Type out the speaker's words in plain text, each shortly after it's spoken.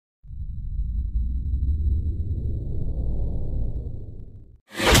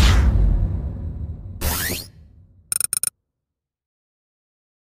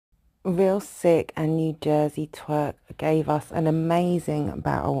Real Sick and New Jersey Twork gave us an amazing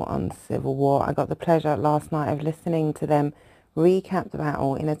battle on Civil War. I got the pleasure last night of listening to them recap the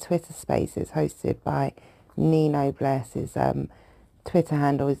battle in a Twitter Spaces hosted by Nino Bless. His Twitter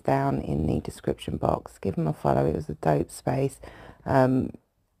handle is down in the description box. Give him a follow. It was a dope space.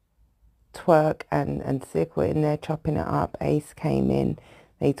 Twork and Sick were in there chopping it up. Ace came in.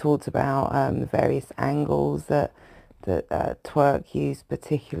 They talked about the various angles that Twork used,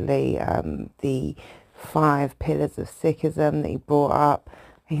 particularly the 5 pillars of Sikhism that he brought up.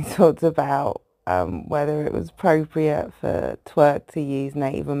 He talked about whether it was appropriate for Twork to use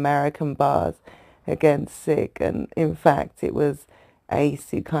Native American bars against Sikh, and in fact it was Ace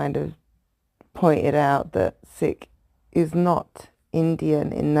who kind of pointed out that Sikh is not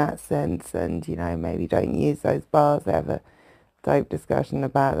Indian in that sense, and maybe don't use those bars. They have a dope discussion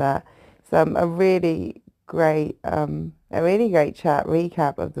about that. So a really great chat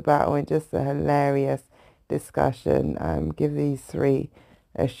recap of the battle and just a hilarious discussion. Give these three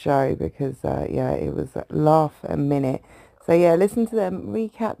a show because it was a laugh a minute. So yeah, listen to them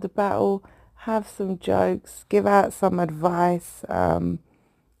recap the battle, have some jokes, give out some advice, and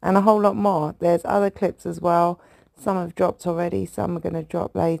a whole lot more. There's other clips as well. Some have dropped already, some are going to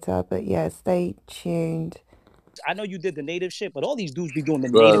drop later. But yeah, stay tuned. I know you did the native shit, but all these dudes be doing the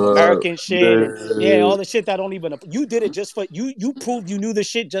Native American shit and all the shit that don't even. You did it just for you. You proved you knew the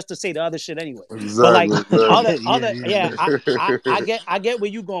shit just to say the other shit anyway. But like I get where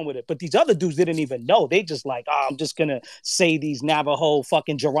you going with it. But these other dudes didn't even know. They just like, I'm just gonna say these Navajo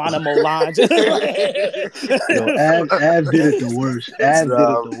fucking Geronimo lines. Yo, Av did it the worst. Av did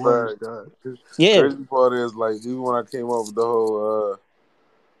it the worst. Yeah. Crazy part is like even when I came up with the whole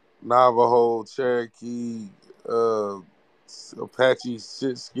Navajo, Cherokee, Apache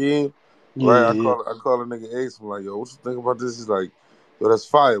shit scheme, right? I call a nigga Ace. I'm like, yo, what you think about this? He's like, yo, that's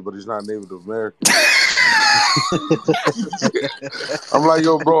fire, but he's not Native American. I'm like,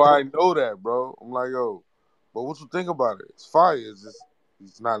 yo, bro, I know that, bro. I'm like, yo, but what you think about it? It's fire. It's just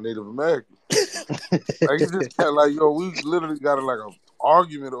he's not Native American. Like he just kept like, yo, we literally got like a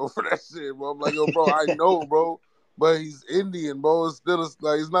argument over that shit, bro. I'm like, yo, bro, I know, bro, but he's Indian, bro. It's still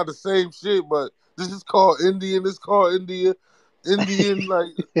like it's not the same shit, but this is called Indian. This called India. Indian, like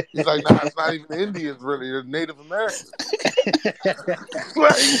he's like, nah, it's not even Indians really. They're Native Americans.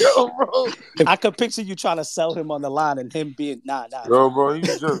 Like, yo, bro. I could picture you trying to sell him on the line and him being nah. Yo, bro,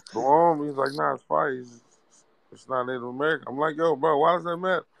 he's just glum. He's like, nah, it's fine. It's not Native American. I'm like, yo, bro, why does that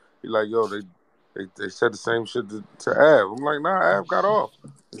matter? He's like, yo, they said the same shit to Av. I'm like, nah, Av got off.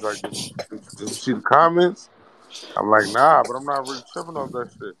 He's like, did you see the comments? I'm like, nah, but I'm not really tripping off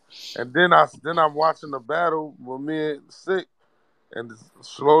that shit. And then I'm watching the battle with me and Sick, and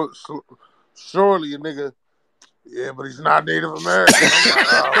surely a nigga, yeah, but he's not Native American. I'm like,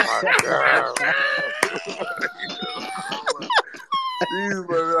 oh my god. These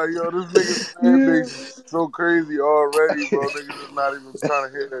like, yo, this nigga's fan base is so crazy already, bro. Niggas is not even trying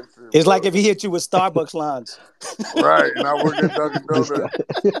to hear that shit. It's like if he hit you with Starbucks lines. Right, and I work at Dunkin' Donuts.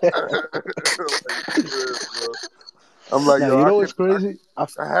 I'm like, yo, you know what's crazy? I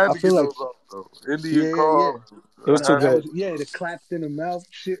had to get those off, though. Indian call. It was too good. The clapped in the mouth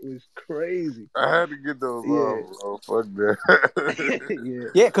shit was crazy. I had to get those off, bro. Fuck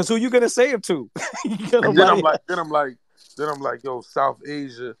that. Yeah, because who you gonna say it to? And then I'm like, yo, South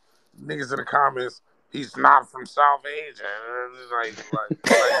Asia, niggas in the comments, he's not from South Asia. Like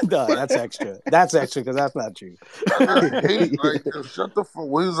no, that's extra. That's extra because that's not true. I hate, like, yo, shut the fuck.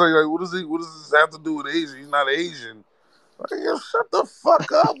 He's like, what does this have to do with Asian? He's not Asian. Like, yo, shut the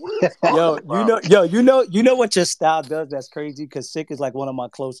fuck up. You know what your style does? That's crazy because Sick is like one of my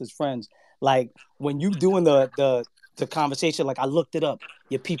closest friends. Like when you doing the conversation, like I looked it up.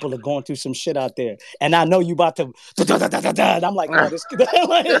 Your people are going through some shit out there, and I know you about to. And I'm like, no, this is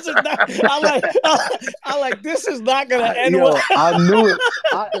not. I'm like, this is not gonna end well. I knew it.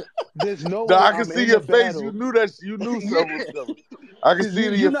 There's no way I can see your face. You knew that. You knew something was coming. I can see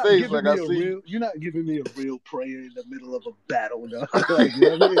it in your face. Like I see. You're not giving me a real prayer in the middle of a battle. No? Like, you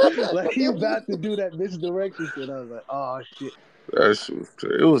know what I mean? Like you about to do that misdirection shit. I was like, oh shit. That shit was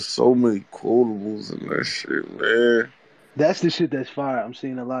crazy. It was so many quotables in that shit, man. That's the shit that's fire. I'm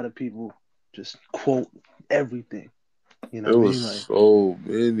seeing a lot of people just quote everything. You know, it was so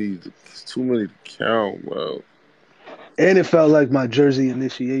many, too many to count, bro. And it felt like my Jersey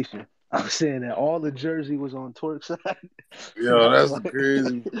initiation. I was saying that all the Jersey was on Twork's side. Yo, that's like,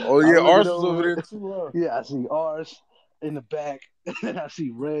 crazy. Oh yeah, Ars was over there too. Huh? Yeah, I see Ars in the back, and then I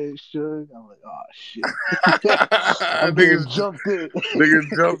see Red Suge. I'm like, oh shit. Niggas jumped in. Niggas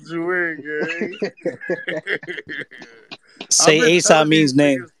jumped you in, gang. Say Ace Amin's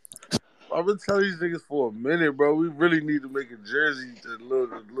name. I've been telling these niggas for a minute, bro. We really need to make a Jersey, a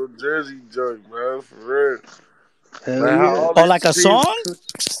little Jersey joint, bro. For real. Hell Like how yeah. all Or these like a teams, song?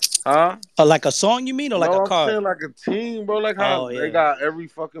 huh? Or like a song you mean? Or like a No, I'm car? saying like a team, bro. Like how Oh they yeah. got every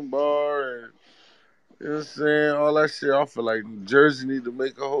fucking bar and you know what I'm saying, all that shit. I feel like Jersey need to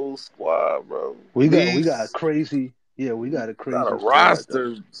make a whole squad, bro. We got a Me, crazy we got a got a crazy squad though.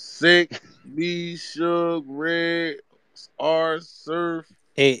 roster. Sick, me, Suge, Red, R, Surf.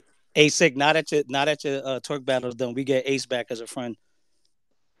 Hey, Ace Sick, not at your Twork battles done. We get Ace back as a friend.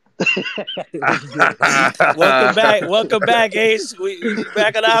 Let's get it. Welcome back, Ace. We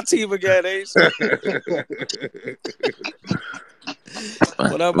back on our team again, Ace.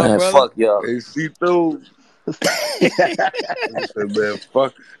 What up, my Man, brother? fuck y'all. Hey, see through. Nigga said, man,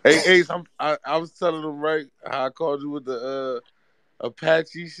 fuck. Hey, Ace, I was telling them right how I called you with the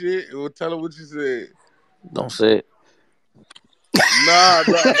Apache shit. Well, tell them what you said. Don't say it. Nah.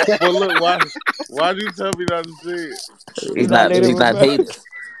 But look, why you tell me not to say it? He's not Native He's not American.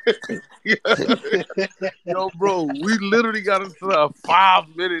 native. Yo, bro, we literally got into a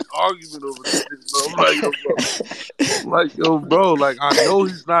 5-minute argument over this shit, bro. I'm like, yo, bro. Yo, bro, like, I know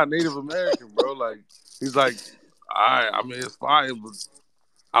he's not Native American, bro. Like, he's like, I mean, it's fine, but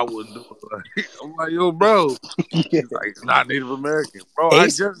I wouldn't do it. Like, I'm like, yo, bro. Yeah. He's like, it's not Native American. Bro, I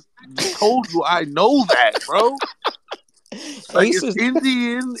Ace, just told you I know that, bro. Like, Ace it's is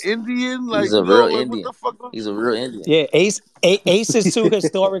Indian, He's like, a real yo, like, what Indian. the fuck? He's a real Indian. yeah. Ace is too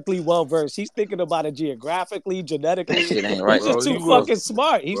historically well versed. He's thinking about it geographically, That genetically. shit ain't right He's though. just Bro, For too real. fucking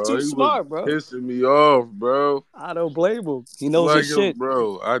smart. He's too he was smart, bro. pissing me off, bro. I don't blame him. He I'm knows like, his yo, shit.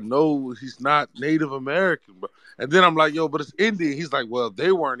 bro, I know he's not Native American, bro. And then I'm like, yo, but it's Indian. He's like, well,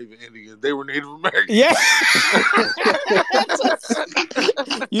 they weren't even Indians. They were Native Americans. Yeah.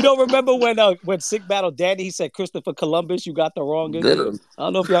 You don't remember when Sick battled Danny? He said Christopher Columbus, you got the wrong Indian. Literally. I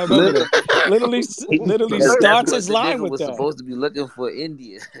don't know if y'all remember Literally. that. Literally That's starts what his the line nigga with was that. supposed to be looking for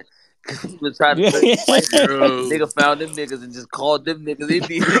Indian. Cause he was trying to Yeah, study white people. Yo, Nigga found them niggas and just called them niggas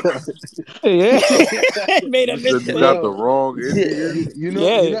Indians. yeah. Made a you said you mistake. got the Yo, wrong Yeah. Indian? you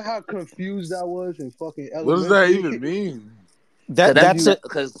Yeah, know how confused I was in fucking What does that elementary even mean? Cause when that's you it.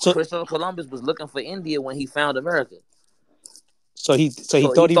 because So Christopher Columbus was looking for India when he found America. he So he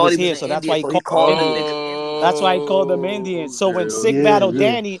thought he thought was he was here. in So that's India, why he so he called them called them Indians. niggas Indians. That's why he called them Indians. Oh, So okay, when Sick okay. yeah, battled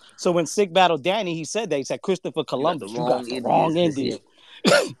yeah. Danny, he said that. He said Christopher You got the Columbus, you got wrong the wrong Indians. Indian.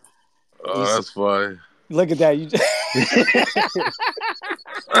 Oh, He's that's fine. look at that. You just, yo,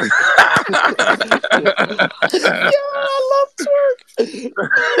 I love Twerk.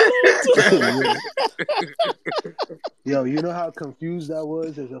 Yeah. Yo, you know how confused I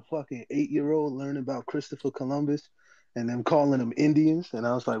was as a fucking 8-year-old learning about Christopher Columbus and them calling them Indians, and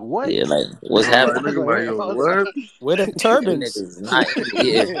I was like, what? Yeah, like what's Bro, like, I was happening? niggas like, like, yo, I was what? With the Them turbans. niggas is not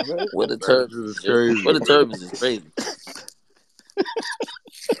Indian. Yeah. yeah, bro. What the That shit turbans? is crazy, What the bro. turbans is crazy.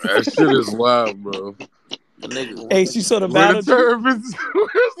 That shit is wild, bro. Hey, she saw the Where the battle, G? turbans?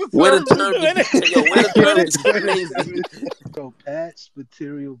 Where's the Where the turbans? With turbans? Yo, where the with turbans the is crazy. Bro, Pat's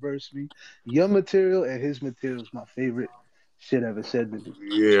material versus me. Your material and his material is my favorite shit ever said to me.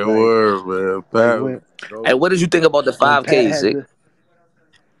 Yeah, Like, word, man. like Pat, when Hey, dope. what did you think about the when Pat 5K, had Sick? the,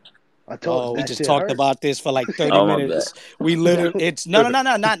 I told we that just shit talked hurt. about this for like 30 Oh my bad. minutes. We literally it's no,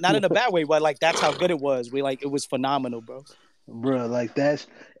 not in a bad way, but like that's how good it was. We like it was phenomenal, bro. Bro, like that's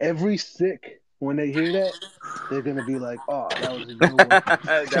every sick when they hear that, they're gonna be like, "Oh, that was a good one."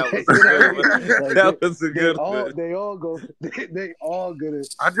 That was a You know what I good mean? one. Like That was a good one. they all go, they all gonna.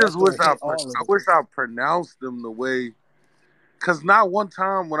 I just That's wish gonna hit all of I them. wish I pronounced them the way. Cause not one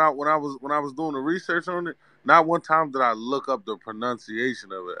time when I was doing the research on it, not one time did I look up the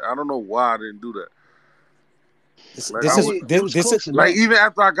pronunciation of it. I don't know why I didn't do that. Like I I would, mean, it was This is close like enough. even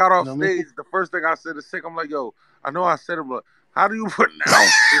after I got You off know what I mean? stage, the first thing I said to Sick, I'm like, yo, I know I said it, but how do you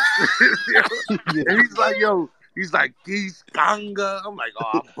pronounce this? Yeah. And he's like, yo, he's like, Geese Ganga. I'm like, oh,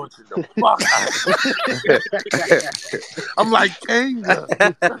 I butchered the fuck out of it. I'm like, Kanga.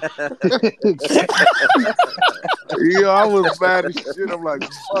 Yo, I was mad as shit. I'm like,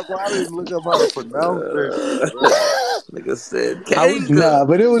 fuck, why I didn't look up how to pronounce that shit, bro. Nigga said I was Kanga. Nah,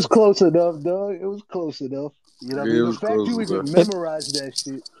 but it was close enough, dog. It was close enough. You know what I Yeah, it mean? The was fact close you enough. even memorized that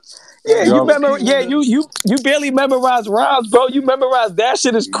shit, yeah, like you Yo, low remember key, one of you barely memorize rhymes, bro. You memorize that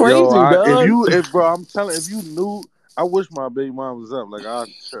shit is yo, crazy, dog. if bro, I'm telling, if you knew, I wish my baby mom was up. Like I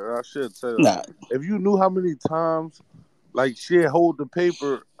should tell her. Nah. If you knew how many times, like she'd hold the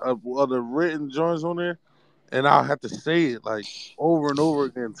paper of the written joints on there, and I'll have to say it like over and over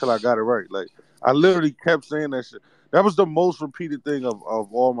again until I got it right. Like I literally kept saying that shit. That was the most repeated thing of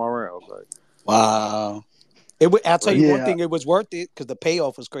all my rounds. Like Wow. I'll tell you Right? one Yeah, thing. It was worth it because the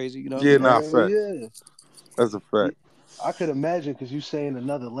payoff was crazy. You know what I Yeah, mean? nah, hell fact. yeah. That's a Yeah, fact. I could imagine because you say in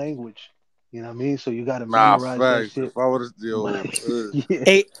another language. You know what I mean? So you got to Nah, memorize that facts. shit. If I would have, But yo,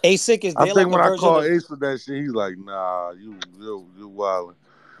 yeah, A Sick, is I there think like a when I version call of Ace with that shit, he's like, nah, you wildin'.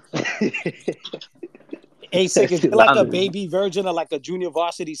 A Sick? that Is shit there was like a Honestly. crazy. baby version of like a junior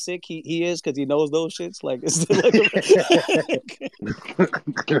varsity Sick? He is because he knows those shits. Like, is there like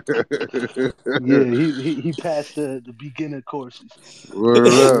Yeah, he passed the beginner courses. Word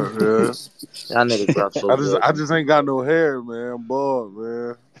up, yeah. Y'all niggas rap so good, I man. just ain't got no hair, man. I'm bald,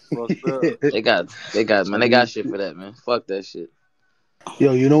 man. Fucked up. They got shit for that, man. Fuck that shit.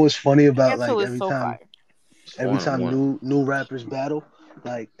 Yo, you know what's funny about Ansel like is so fire. every One, time one. new rappers battle,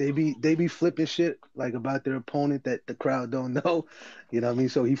 like they be flipping shit like about their opponent that the crowd don't know. You know what I mean?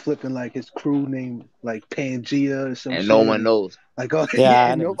 So he flipping like his crew name like Pangea or some And no shit, one and knows. like oh yeah? yeah,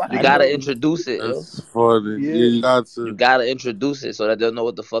 You I nobody know. gotta knows. introduce it, yo. That's funny. Yeah, Yeah, you got You to. gotta introduce it so that they'll know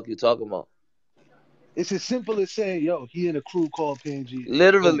what the fuck you talking about. it's as simple as saying, "Yo, he in a crew called Pangea." Boom.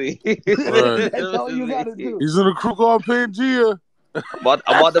 Literally. Right. That's all you Literally. gotta do. He's in a crew called Pangea.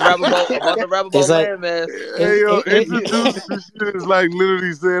 I'm about to rap about It's like landmass. Hey, yo, it introduce this shit is like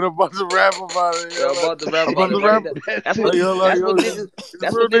literally saying I'm about to rap about it. Yo, Yo, I'm like, about to rap I'm about about it to like rap. that. That's it. Like, yo, his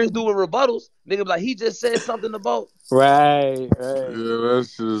That's real what niggas name. do with rebuttals. Niggas like he just said something about right. Yeah, that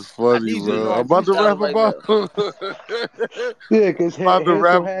shit is I funny, need you to know bro. I'm I'm about to rap freestyling right about. now. Yeah, because About to Hansel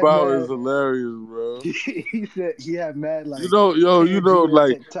rap had about is mad. hilarious, bro. He said he had mad You like know, Pangea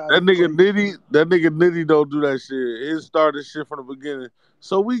like tectonic plates. That nigga Nitty don't do that shit. He started shit from the beginning.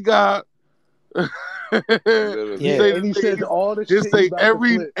 So we got. Literally. Yeah. Yeah, Say and this he says nigga, all the he shit he say about to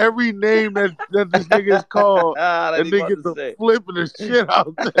flip. every name that this nigga is called, That and he they about get to the say. flipping the shit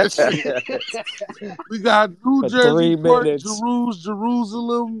out that shit. We got New For Jersey, 3 minutes.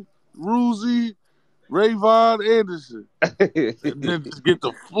 Jerusalem, Ruzy, Rayvon Anderson, and then just get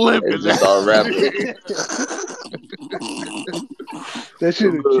the And flipping just that start rapping. That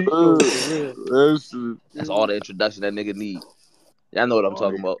shit a cheat code for real. That shit. That's all the introduction that nigga need. Y'all know what I'm All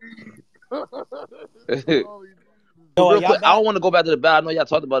talking he about. needs. But All he needs. Yo, are real y'all quick, I back? don't want to go back to the battle. I know y'all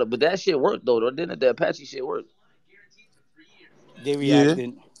talked about it, but that shit worked though. Didn't it? The Apache shit work. They Yeah,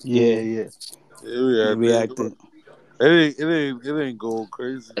 reacted. Yeah, Yeah, yeah. they yeah, reacted. it ain't going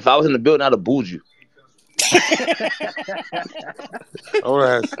crazy. If I was in the building, I'd have booed you. I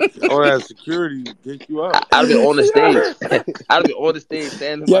would have security kick you out. I'd have been on the stage. I'd have been on the stage,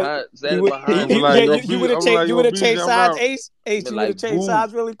 Yeah, you standing would. I'm behind be the like, Yeah, yo, you B, would have I'm be changed. like, You yo, would have BJ, changed I'm sides, out. Ace. Ace, been you would have like changed boo.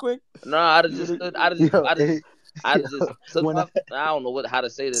 sides really quick. No, I'd have You just would have. stood. Yo, I'd have yo, just took when my. I don't know how to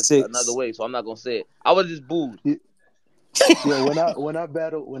say this another Six. way, so I'm not gonna say it. I would have just booed. yo, when I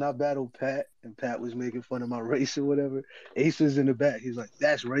battled Pat and Pat was making fun of my race or whatever, Ace was in the back. He's like,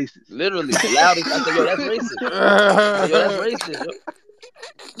 "That's racist." Literally, loudest. I said, "Yo, that's racist." I said, "Yo, that's racist." Yo.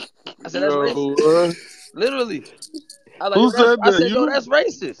 I said, "That's racist." Yo, what? Literally, I was like, "Yo, Who that's." said I that? said, "Yo, You? that's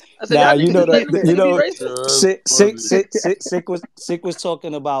racist." I said, Nah, "Y'all you niggas know just the. letting this You nigga be know, racist." Yeah, that's Sick, funny. Sick was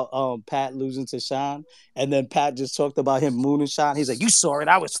talking about Pat losing to Sean, and then Pat just talked about him mooning Sean. He's like, "You saw it.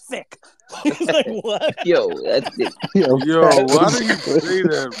 I was thick." He's like, "What?" Yo, that nigga, Yo, Yo, Pat why was did he say crazy.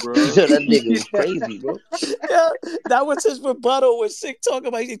 that, bro? yo, that nigga was Yeah. crazy, bro. Yeah, that was his rebuttal when Sick talking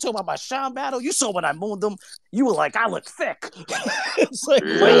about. He talking about my Sean battle. You saw when I mooned him. You were like, "I look thick." It's like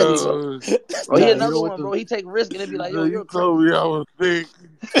what? Crazy, bro. Yeah. Bro, he Nah, you another know what one, the bro. He take risk and it be He like, "Yo, said, you're you told crazy." me I was thick.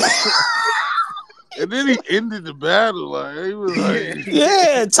 And then he ended the battle. Like, he was yeah. like,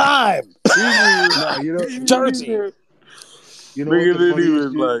 Yeah, time. he didn't even, Nah, he didn't Jersey. even, you know what nigga the didn't funniest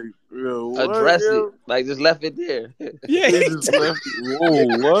even, shit? like, yo, what, Address it, yo? like just left it there. Yeah, He just left it. Whoa,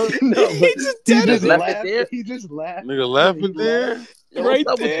 what? No, he but just he did Just just it left it laughed. there. He just laughed. Nigga Yeah, left he it laughed. there? Yo, what's right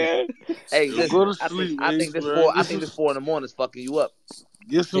up with you? there. Hey, Yo, go listen. to sleep, I think Ace, this man. four. I think this 4 in the morning is fucking you up.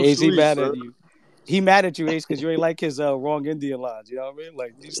 Get some Ace, he sleep, mad man. at you. He mad at you, Ace, because you ain't like his wrong Indian lines. You know what I mean?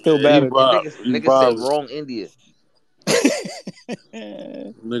 Like he's still Yeah, he mad at you. He Nigga said violated. wrong India.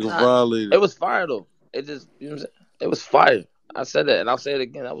 Nigga Nah, it violated. was fire though. It just you know what I'm saying. It was fire. I said that, and I'll say it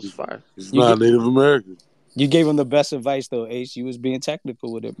again. That was fire. He's you not get Native American. you gave him the best advice though, Ace. You was being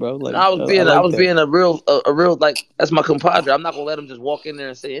technical with it, bro. No, Like I was I being, like that. a real like that's my compadre. I'm not gonna let him just walk in there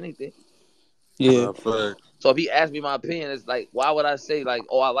and say anything. Yeah. Not fact. So if he asks me my opinion, it's like, why would I say like,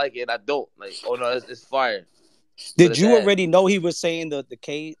 oh, I like it and I don't like, oh no, it's fire. But Did it's you ass. already know he was saying the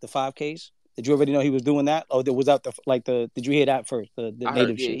 5Ks? Did you already know he was doing that? Or was that did you hear that first? The I heard,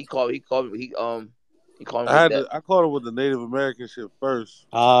 native yeah, shit. he called me with that. I caught him with the Native American shit first.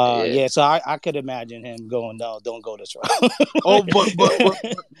 Yeah, Yeah, so I could imagine him going, no, don't go this route. Oh,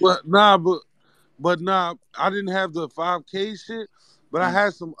 but nah, I didn't have the 5K shit, but I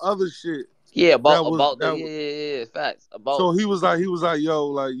had some other shit Yeah, That was about the that was. facts about. So he was like, yo,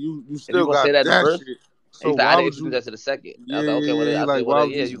 like you If you still gonna say got that in the that first, shit. and So he's like, I why didn't would introduce you? that to the second. I was Yeah, like, okay, well, yeah, I said, like well, why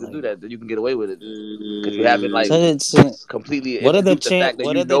would yeah, you? you can do that. Then you can get away with it because you Yeah, haven't So like it's completely what are the introduced the fact that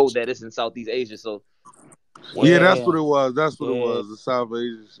what you are the know that it's in Southeast Asia. So yeah, once you, that's yeah what it was. That's what it yeah. was. The South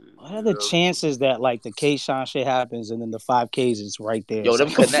Asian shit. What are the Yeah, chances that like the K Shine shit happens and then the 5Ks is right there in yo, them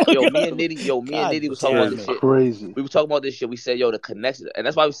South connect, Africa? me and God Nitty was talking about damn this That's it. shit. crazy. We were talking about this shit. We said, yo, the connection, and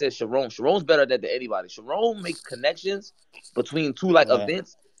that's why we said Sharon. Sharon's better at that than anybody. Sharon makes connections between two like Right.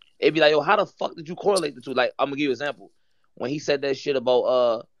 events. It'd be like, yo, how the fuck did you correlate the two? Like, I'm gonna give you an example. When he said that shit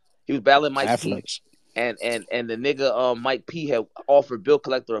about he was battling Mike P, Affleck's. and the nigga Mike P had offered Bill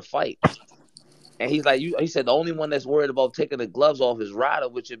Collector a fight. And he's like, he said the only one that's worried about taking the gloves off is Ryder,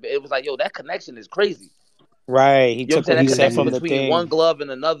 which it was like, yo, that connection is crazy. Right. He You know what I'm took saying? what That he Yeah, said connection from yeah. the between one thing. glove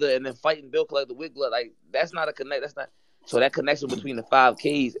and another, and then fighting Bill Collector with glove, like that's not a connect. That's not. So that connection between the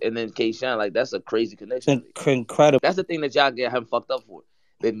 5Ks and then K Shine, like that's a crazy connection to me. Incredible. That's the thing that y'all get him fucked up for.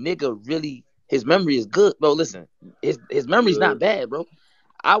 The nigga really, his memory is good, bro. Listen, his memory's yeah. not bad, bro.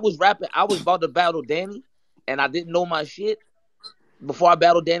 I was rapping, I was about to battle Danny, and I didn't know my shit before I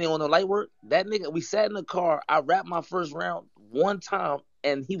battled Danny on the light work. That nigga, we sat in the car. I rapped my first round one time,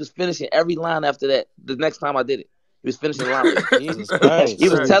 and he was finishing every line after that. The next time I did it, he was finishing the line with me. Jesus That's He Christ.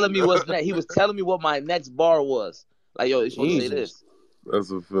 was crazy. telling me what's next. He was telling me what my next bar was. Like, yo, you're supposed to say Jesus. this.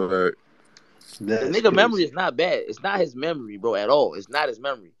 That's a fact. The That's nigga memory crazy. is not bad. It's not his memory, bro, at all. It's not his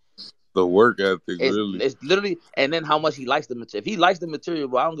memory. The work ethic, It's really. it's literally, and then how much he likes the material. If he likes the material,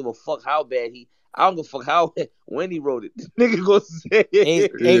 bro, I don't give a fuck how bad he. I don't give a fuck how when he wrote it. The nigga gonna say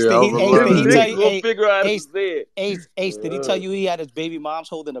it. Ace, Yeah, I'm Ace, The did he learning tell nigga you? it. gonna figure out how to Ace, say it. Ace, did he tell you he had his baby mom's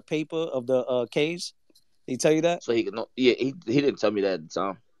holding a paper of the K's? Did he tell you that? So he could know. Yeah, he didn't tell me that at the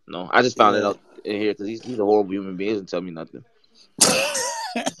time. No, I just found it Yeah. out in here because he's a horrible human being. He doesn't tell me nothing.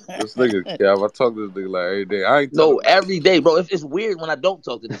 This nigga, Kev, I talk to this nigga like every day. I ain't No, telling him every day, bro. It's weird when I don't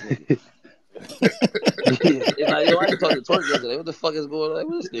talk to this nigga. It's like, yo, I just talked to Twork yesterday. What the fuck is going on? Like,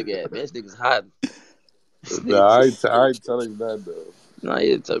 where this nigga at, man? This nigga's hiding. This nothing. Nah, nigga. I ain't telling him that though. No, he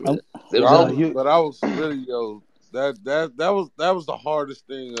didn't tell me Um, that. It was just, You But I was really, yo. That was the hardest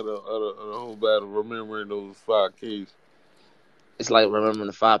thing of the whole battle. Remembering those 5 Ks. it's like remembering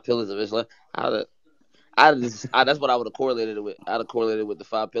the 5 pillars of Islam. That's what I would have correlated it with. I'd have correlated with the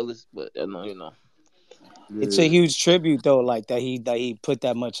 5 pillars, but no, it's a Yeah, huge tribute though, like that he put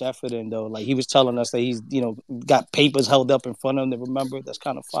that much effort in though. Like he was telling us that he's got papers held up in front of him to remember. That's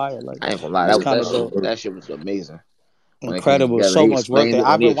kind of fire. Like I ain't gonna lie. that's That was kind that of yeah. shit. dope. That shit was amazing when it came Incredible. together. So much work there.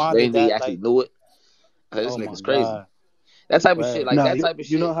 I've When he rewinded explained it, he that. actually Like, knew it. Like, this oh my nigga's crazy. god. That type of shit, Right. like Nah, that type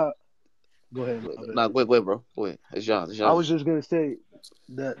of you know shit. how? Go ahead. My bad. Nah, go ahead, bro. Go ahead. It's y'all. It's I y'all. was just gonna say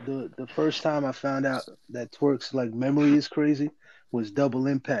that the first time I found out that Twerk's like memory is crazy was Double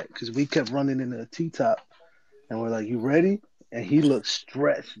Impact because we kept running in a T top and we're like, "You ready?" And he looked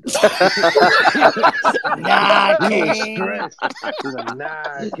stressed, dog. Nah, He was King. stressed. He's like,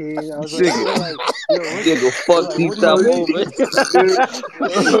 "Nah, King." I was like, Nigga, "We're like, yo, what?" nigga, We're fuck like, T "What do you top mean?" over.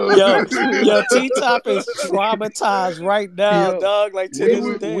 Yo, yo, T Top is traumatized right now, Yo, dog. Like to we this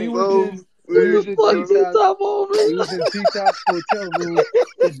were we day. was So in we sick, was in Fuck T yo. T Top's top over. we was in T Top's hotel room.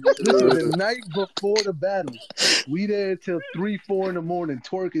 Listen, the Yeah. night before the battle, we there till 3, 4 in the morning.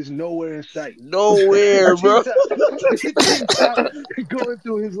 Twerk is nowhere in sight. Nowhere, T bro. Top, T Top going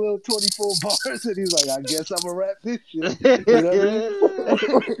through his little 24 bars, and he's like, "I guess I'm gonna rap this shit." You know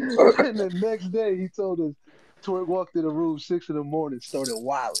what I mean? And the next day, he told us. Twerk walked in the room 6 in the morning, started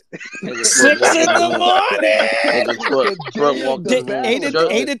wilding. Nigga twerk Six walked in in the the room. morning. Nigga twerk The day of walked in the the room Ain't battle, it?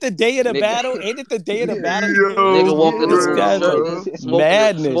 dog. Ain't shirtless. it the day of the Nigga, battle? Ain't it the day of the Yeah, battle? He did it. nigga Yo, walked in the This room guy's like bro. shirtless, smoking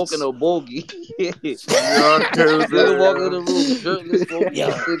madness. a bogey. Yo, I came Nigga walked in there, the room shirtless, smoking a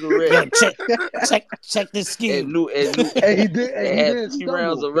Yo, cigarette, yo, check this scheme. and he did, and and he had didn't 3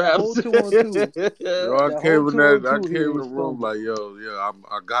 rounds of of that whole raps. 2-on-2. yo. I That whole came in two on that. I two, he came in the didn't room stumble. like, yo, yeah,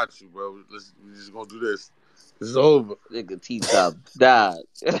 I got you, bro. We just gonna do this. It's over. Nigga T Top died.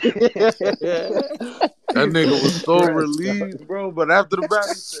 He That was nigga so was so stressed, dog. relieved, bro. But after the battle,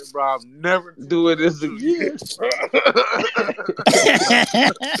 he said, bro, I'm never teaming Doing up this with you again. again.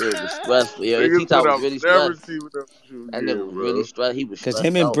 Nigga stressful. Yeah, Nigga T said, Top was I'm really never stressed. teaming up with you That nigga again, was really bro. stressed. He was Cause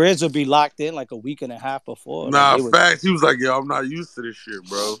him stressed and out. Briz would be locked in like a week and a half before. Like Nah, they would. facts. He was like, yo, I'm not used to this shit,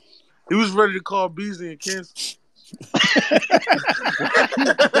 bro. He was ready to call Beasley and cancel.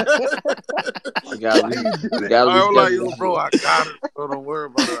 You gotta Why you do you that? gotta I was like, reschedule yo, this bro, shit. I got it, bro. Don't worry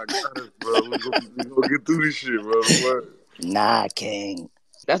about it. I got it, bro. We gonna get through this shit, bro. Don't worry. Nah, King.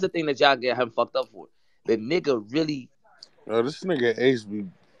 That's the thing that y'all get him fucked up for. The nigga really Yo, this nigga Ace be this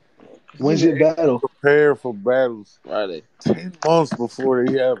When's nigga your Ace be battle? prepared for battles Friday. 10 months before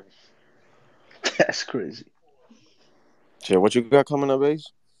they happen. That's crazy. Shit, what you got coming up, Ace?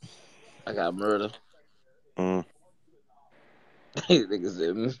 I got murder. Mm. Nigga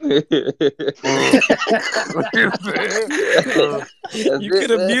said, that's You it, could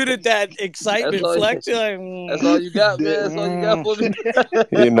have man. muted that That's excitement all. flex. You're like, That's all you got, man. That's all you got mm. for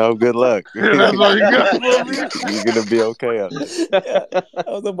me. You know, good luck. Yeah, that's all you got for me. You're gonna be okay out there. Yeah, that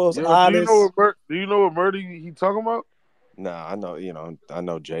was the most Yo, honest. do you know what murder he talking about? Nah, I know. I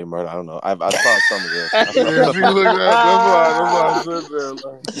know Jay Murder. I don't know. I saw some of this. Yeah, see, look at that. That's why I said that.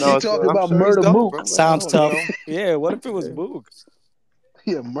 Like, No, He talking I'm about sure he's Murder dope. Mook. Sounds tough. know. Yeah, what if it was Yeah. Mook?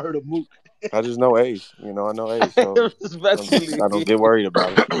 Yeah, Murder Mook. I just know Ace. I know Ace, so Respectfully. I don't get worried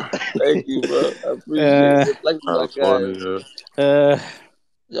about it. Thank you, bro. I appreciate Uh, it. Like my funny, guy. yeah.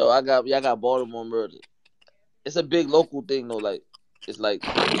 Yo, I got Baltimore murder. It's a big local thing though. Like it's like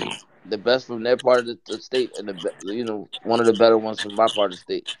the best from their part of the state, and one of the better ones from my part of the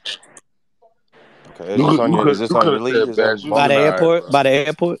state. Okay, is this on You your? Is could this you on could your have league? said Is that bad. in You by the been Baltimore? alright, airport. bro. By the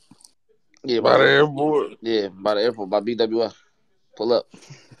airport. Yeah, By the airport. by the airport, by BWI. Pull up.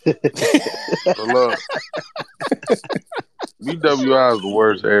 So look, BWI is the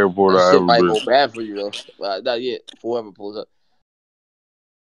worst airport That I shit ever might been go to. bad for you though. Not yet. Whoever pulls up.